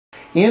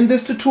In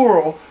this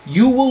tutorial,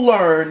 you will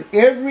learn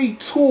every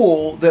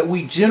tool that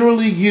we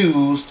generally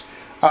use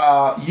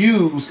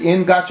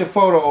in Gotcha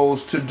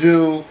Photos to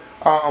do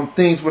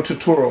things with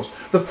tutorials.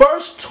 The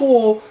first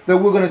tool that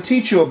we're going to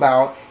teach you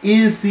about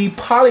is the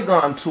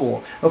polygon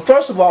tool. Now,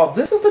 first of all,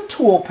 this is the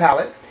tool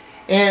palette,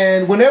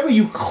 and whenever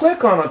you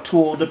click on a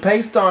tool,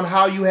 based on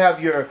how you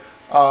have your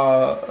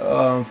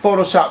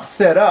Photoshop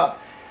set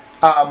up,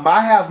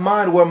 I have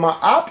mine where my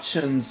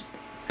options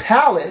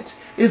palette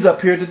is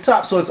up here at the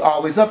top, so it's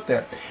always up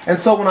there. And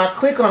so when I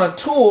click on a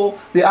tool,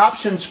 the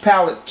options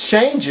palette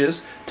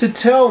changes to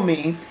tell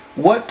me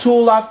what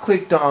tool I've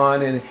clicked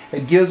on, and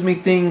it gives me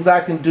things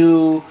I can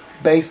do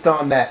based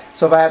on that.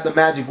 So if I have the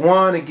magic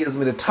wand, it gives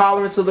me the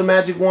tolerance of the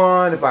magic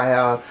wand. If I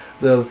have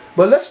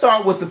but let's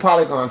start with the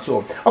polygon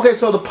tool. Okay,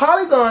 so the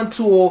polygon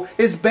tool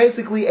is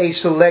basically a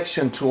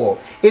selection tool.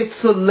 It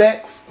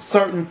selects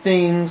certain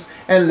things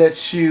and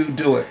lets you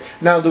do it.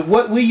 Now,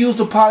 what we use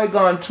the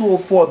polygon tool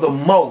for the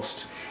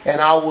most, and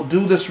I will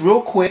do this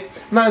real quick.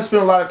 I'm not going to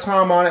spend a lot of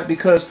time on it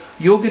because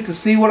you'll get to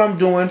see what I'm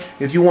doing.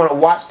 If you want to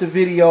watch the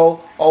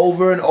video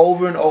over and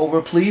over and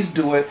over, please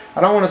do it.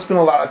 I don't want to spend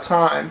a lot of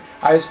time.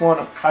 I just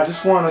want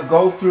to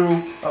go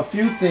through a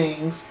few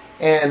things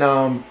and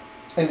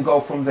go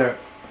from there.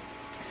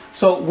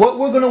 So what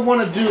we're going to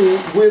want to do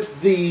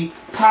with the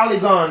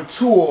polygon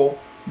tool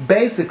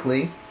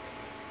basically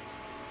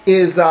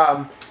is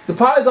the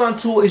polygon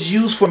tool is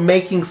used for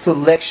making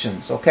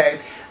selections, okay?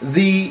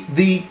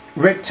 The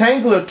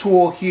rectangular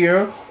tool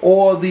here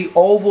or the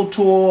oval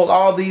tool,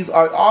 all these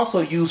are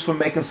also used for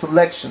making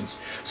selections.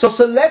 So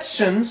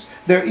selections,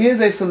 there is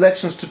a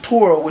selections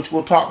tutorial which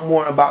we'll talk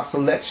more about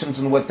selections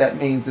and what that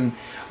means.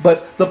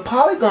 But the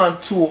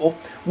polygon tool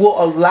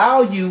will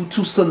allow you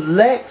to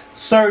select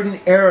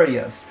certain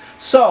areas.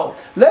 So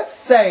let's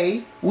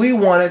say we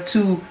wanted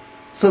to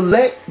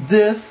select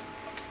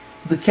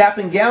the cap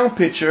and gown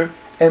picture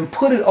and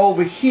put it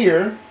over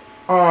here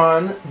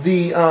on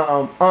the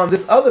on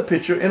this other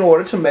picture in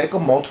order to make a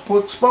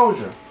multiple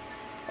exposure.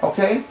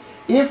 Okay,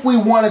 if we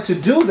wanted to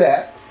do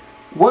that,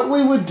 what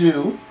we would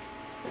do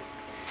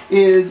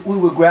is we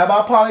would grab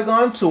our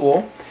polygon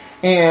tool,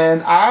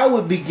 and I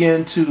would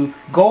begin to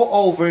go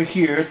over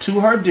here to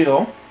her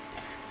deal,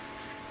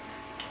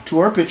 to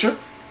her picture,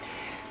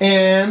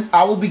 and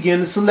I will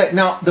begin to select.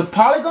 Now, the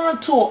polygon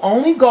tool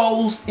only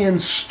goes in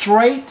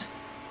straight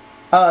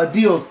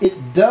deals.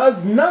 It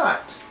does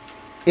not,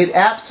 it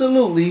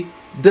absolutely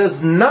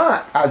does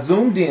not, I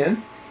zoomed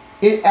in,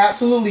 it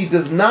absolutely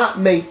does not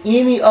make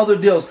any other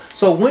deals.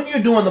 So when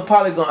you're doing the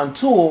polygon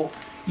tool,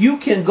 you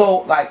can go,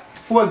 like,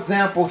 for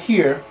example,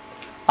 here,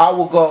 I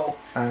will go,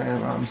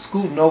 I'm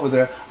scooting over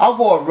there, I'll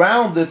go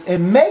around this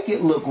and make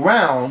it look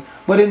round,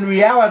 but in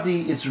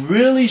reality, it's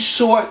really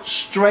short,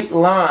 straight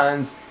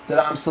lines that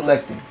I'm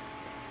selecting.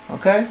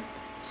 Okay?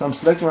 So I'm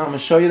selecting, I'm going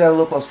to show you that a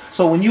little close.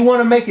 So when you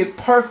want to make it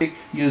perfect,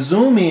 you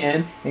zoom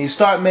in and you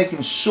start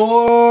making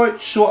short,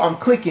 I'm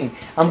clicking.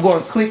 I'm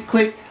going click,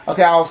 click.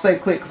 Okay, I'll say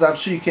click because I'm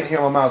sure you can't hear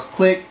my mouse.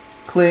 Click,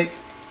 click,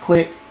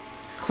 click,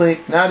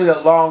 click. Now I did a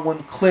long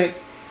one,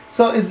 click.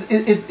 So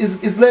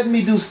it's letting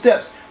me do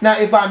steps. Now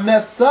if I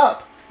mess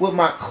up with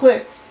my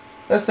clicks,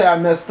 let's say I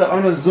messed up,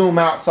 I'm going to zoom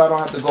out so I don't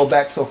have to go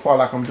back so far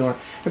like I'm doing.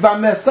 If I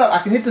mess up,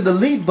 I can hit the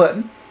delete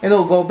button and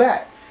it'll go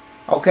back.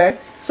 Okay,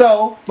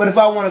 so, but if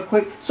I want to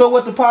click, so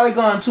what the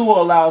polygon tool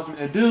allows me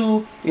to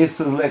do is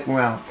select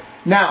round.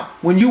 Now,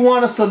 when you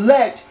want to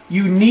select,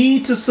 you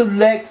need to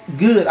select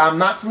good. I'm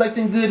not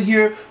selecting good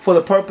here for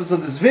the purpose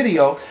of this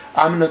video.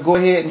 I'm going to go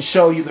ahead and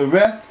show you the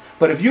rest.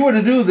 But if you were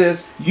to do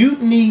this, you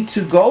need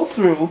to go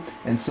through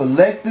and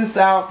select this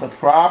out the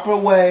proper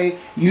way.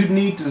 You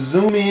need to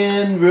zoom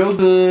in real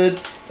good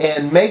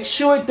and make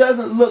sure it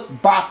doesn't look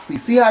boxy.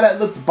 See how that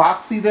looks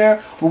boxy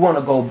there? We want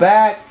to go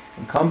back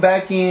and come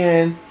back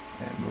in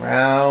and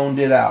round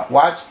it out.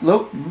 Watch,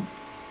 look,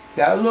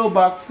 got a little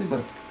boxy,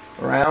 but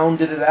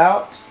rounded it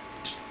out.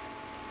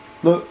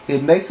 Look,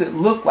 it makes it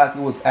look like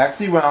it was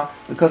actually round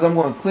because I'm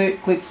going to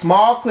click, click,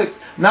 small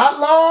clicks, not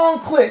long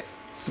clicks,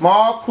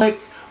 small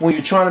clicks when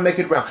you're trying to make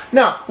it round.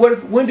 Now,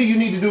 when do you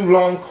need to do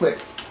long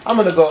clicks? I'm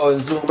going to go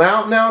and zoom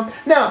out now.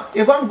 Now,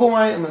 if I'm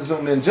going to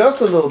zoom in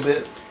just a little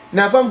bit.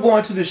 Now, if I'm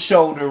going to the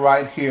shoulder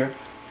right here,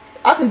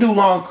 I can do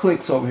long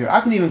clicks over here. I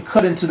can even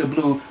cut into the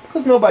blue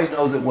because nobody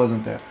knows it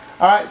wasn't there.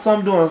 Alright, so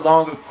I'm doing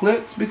longer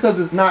clicks because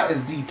it's not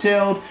as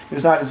detailed.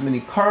 There's not as many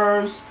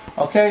curves.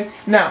 Okay,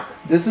 now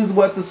this is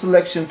what the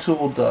selection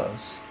tool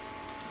does.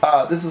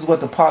 This is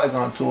what the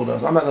polygon tool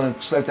does. I'm not going to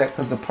select that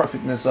because the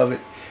perfectness of it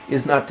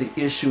is not the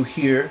issue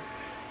here.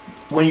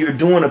 When you're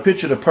doing a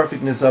picture, the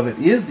perfectness of it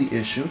is the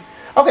issue.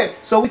 Okay,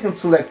 so we can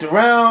select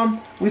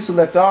around. We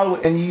select all the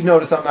way, and you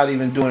notice I'm not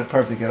even doing it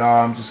perfect at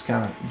all. I'm just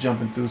kind of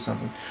jumping through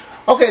something.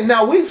 Okay,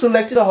 now we've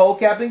selected a whole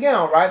cap and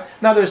gown, right?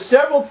 Now there's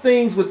several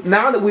things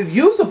now that we've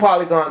used the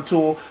polygon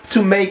tool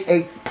to make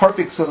a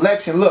perfect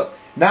selection. Look,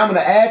 now I'm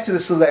going to add to the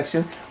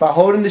selection by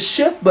holding the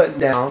shift button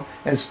down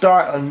and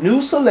start a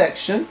new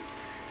selection.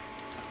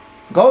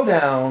 Go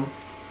down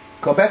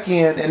Go back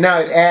in, and now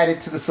it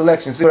added to the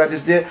selection. See what I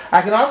just did?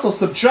 I can also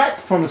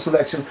subtract from the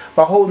selection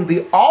by holding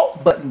the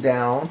Alt button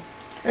down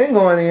and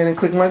going in and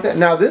clicking like that.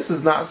 Now this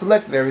is not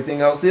selected.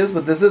 Everything else is,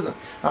 but this isn't.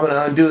 I'm going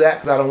to undo that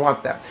because I don't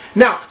want that.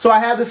 Now, so I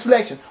have the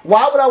selection.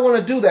 Why would I want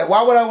to do that?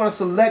 Why would I want to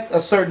select a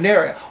certain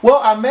area?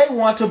 Well, I may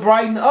want to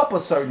brighten up a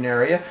certain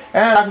area,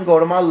 and I can go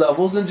to my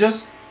levels and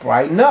just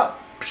brighten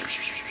up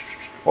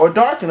or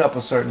darken up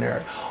a certain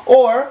area.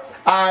 Or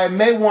I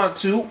may want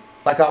to,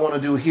 like I want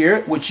to do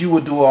here, which you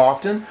would do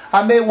often,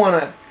 I may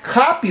want to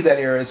copy that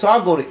area. So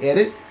I'll go to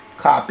Edit,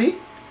 Copy,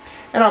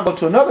 and I'll go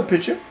to another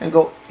picture and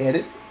go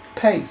Edit,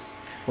 Paste.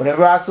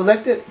 Whenever I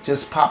select it,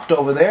 just popped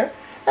over there,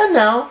 and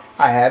now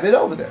I have it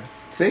over there.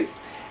 See?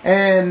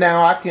 And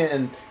now I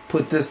can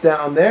put this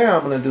down there.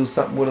 I'm going to do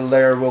something with a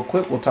layer real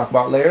quick. We'll talk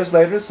about layers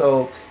later,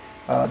 so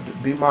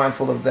be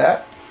mindful of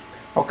that.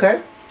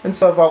 Okay? And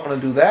so if I want to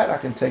do that, I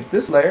can take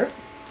this layer,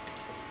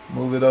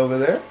 move it over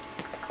there.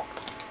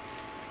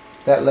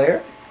 That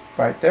layer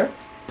right there.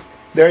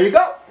 There you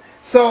go.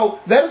 So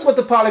that is what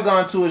the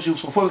polygon tool is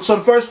useful for. So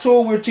the first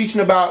tool we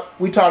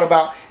taught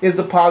about is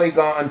the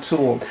polygon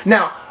tool.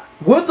 Now,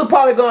 with the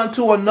polygon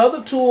tool,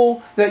 another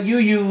tool that you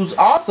use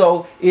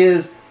also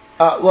is,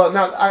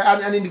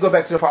 I need to go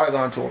back to the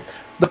polygon tool.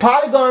 The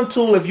polygon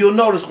tool, if you'll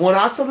notice, when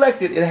I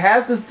select it, it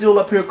has this deal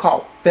up here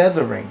called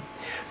feathering.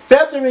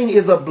 Feathering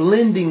is a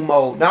blending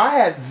mode. Now I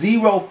had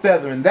 0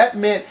 feathering. That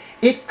meant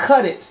it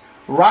cut it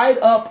right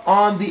up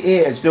on the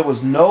edge. There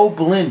was no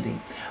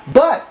blending.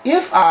 But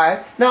if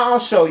now I'll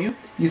show you.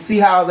 You see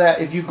how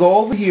that if you go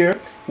over here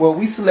where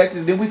we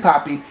selected, then we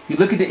copied, you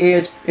look at the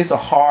edge, it's a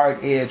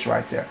hard edge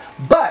right there.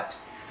 But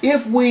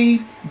if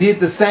we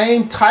did the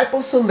same type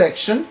of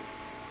selection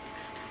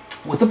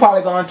with the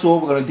polygon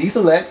tool, we're going to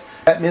deselect.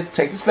 That means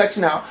take the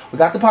selection out. We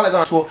got the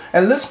polygon tool,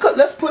 and let's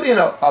put in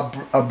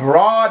a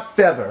broad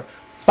feather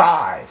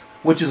 5,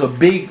 which is a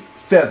big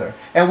feather,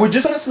 and we're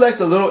just going to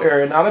select a little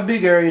area, not a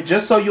big area,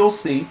 just so you'll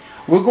see.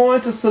 We're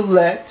going to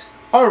select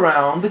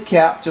around the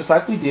cap just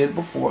like we did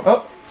before.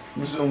 Oh,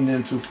 we zoomed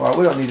in too far.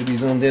 We don't need to be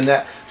zoomed in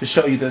that to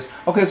show you this.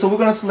 Okay, so we're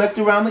going to select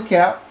around the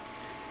cap.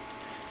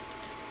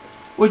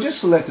 We're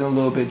just selecting a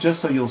little bit just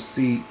so you'll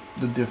see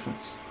the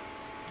difference.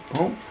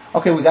 Boom.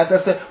 Okay, we got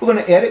that set. We're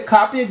going to edit,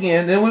 copy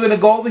again, then we're going to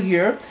go over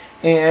here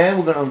and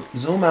we're going to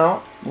zoom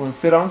out. We're going to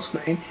fit on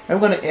screen,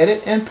 and we're going to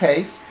edit and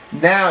paste.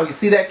 Now, you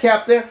see that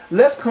cap there?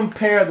 Let's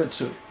compare the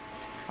two.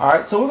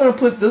 Alright, so we're going to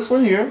put this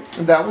one here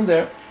and that one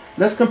there.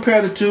 Let's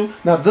compare the two.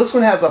 Now, this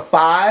one has a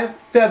 5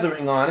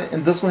 feathering on it,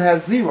 and this one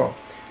has 0.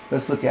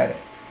 Let's look at it.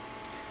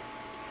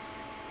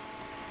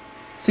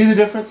 See the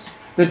difference?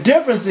 The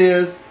difference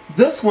is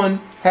this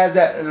one has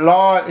that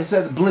large, it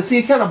says blend. See,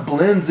 it kind of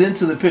blends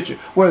into the picture,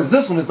 whereas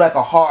this one is like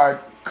a hard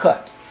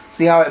cut.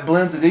 See how it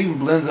blends? It even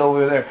blends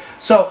over there.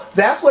 So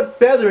that's what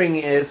feathering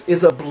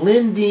is a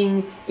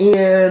blending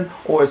in,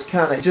 or it's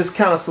just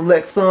kind of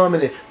select some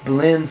and it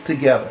blends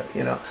together,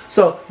 you know.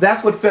 So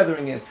that's what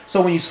feathering is.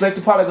 So when you select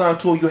the polygon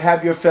tool, you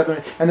have your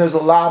feathering, and there's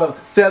a lot of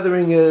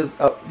feathering is,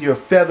 your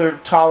feather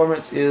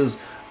tolerance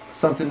is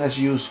something that's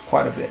used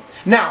quite a bit.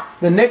 Now,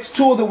 the next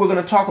tool that we're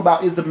going to talk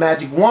about is the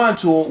magic wand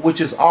tool,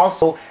 which is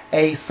also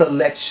a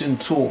selection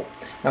tool.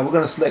 Now we're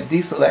going to select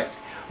deselect.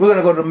 We're going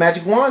to go to the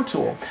magic wand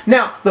tool.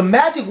 Now, the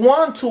magic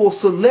wand tool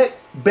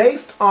selects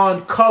based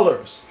on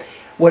colors.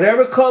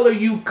 Whatever color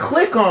you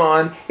click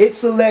on, it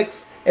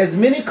selects as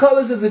many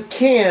colors as it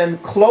can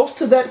close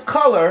to that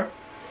color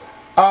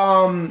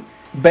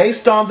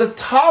based on the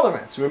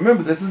tolerance.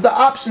 Remember, this is the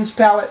options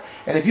palette,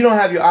 and if you don't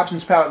have your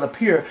options palette up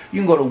here, you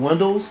can go to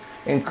Windows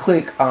and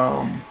click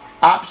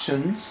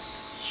options.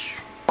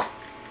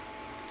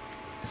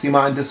 See,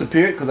 mine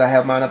disappeared because I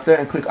have mine up there,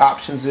 and click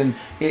options, and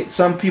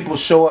some people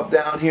show up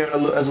down here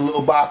as a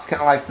little box,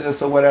 kind of like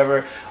this or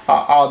whatever,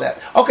 all that.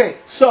 Okay,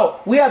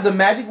 so we have the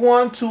magic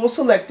wand tool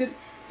selected.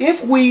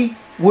 If we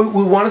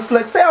want to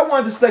select, say I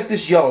wanted to select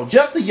this yellow,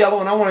 just the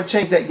yellow, and I want to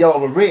change that yellow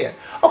to red.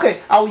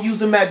 Okay, I will use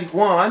the magic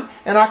wand,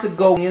 and I could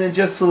go in and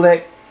just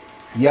select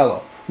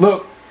yellow.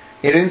 Look,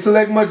 it didn't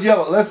select much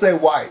yellow. Let's say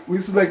white. We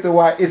selected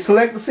white. It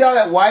selected, see how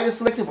that white is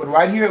selected, but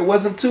right here it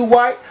wasn't too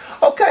white?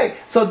 Okay,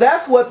 so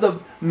that's what the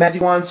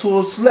magic wand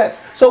tool selects.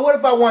 So what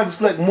if I wanted to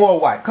select more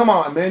white? Come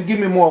on, man,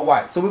 give me more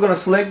white. So we're going to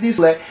select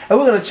deselect, and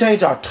we're going to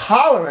change our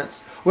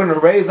tolerance. We're going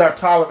to raise our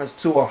tolerance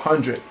to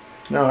 100.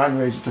 No, I didn't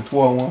raise it to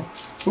 401.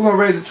 We're going to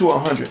raise it to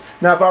 100.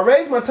 Now, if I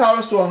raise my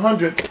tolerance to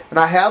 100, and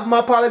I have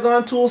my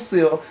polygon tool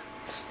still,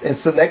 and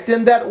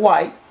selecting that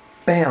white,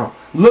 bam,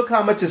 look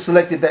how much it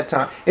selected that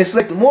time. It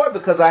selected more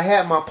because I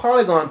had my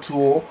polygon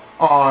tool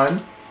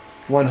on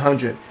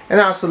 100,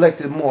 and I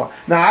selected more.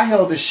 Now, I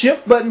held the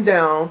shift button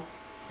down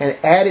and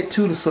added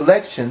to the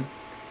selection.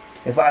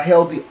 If I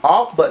held the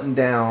alt button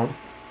down,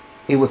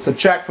 it would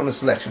subtract from the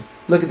selection.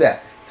 Look at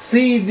that.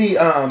 See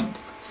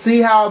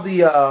how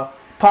the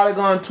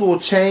polygon tool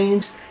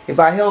changed? If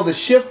I held the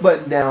shift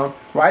button down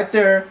right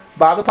there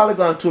by the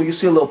polygon tool, you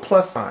see a little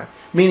plus sign,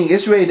 meaning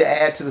it's ready to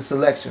add to the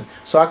selection.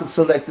 So I could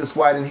select this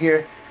white in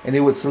here, and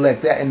it would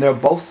select that, and they're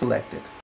both selected.